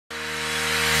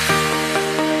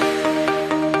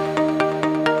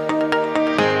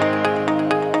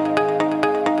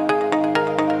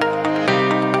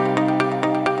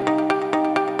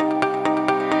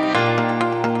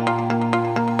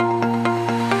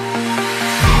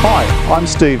I'm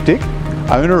Steve Dick,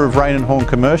 owner of Raine Horne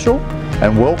Commercial,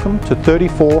 and welcome to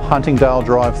 34 Huntingdale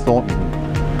Drive, Thornton.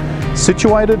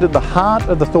 Situated at the heart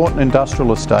of the Thornton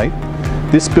Industrial Estate,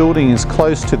 this building is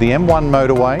close to the M1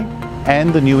 motorway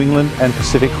and the New England and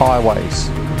Pacific highways.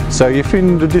 So if you're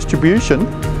into distribution,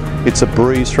 it's a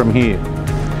breeze from here.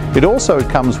 It also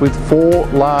comes with 4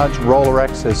 large roller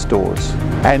access doors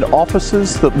and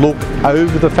offices that look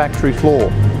over the factory floor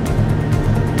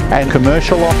and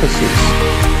commercial offices.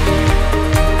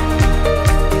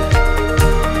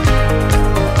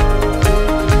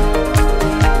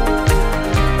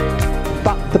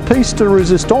 But the piece de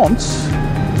resistance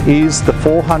is the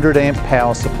 400 amp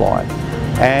power supply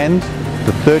and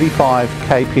the 35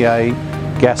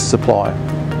 kPa gas supply.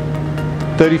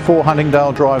 34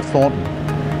 Huntingdale Drive, Thornton.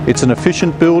 It's an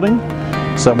efficient building,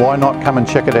 so why not come and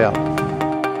check it out?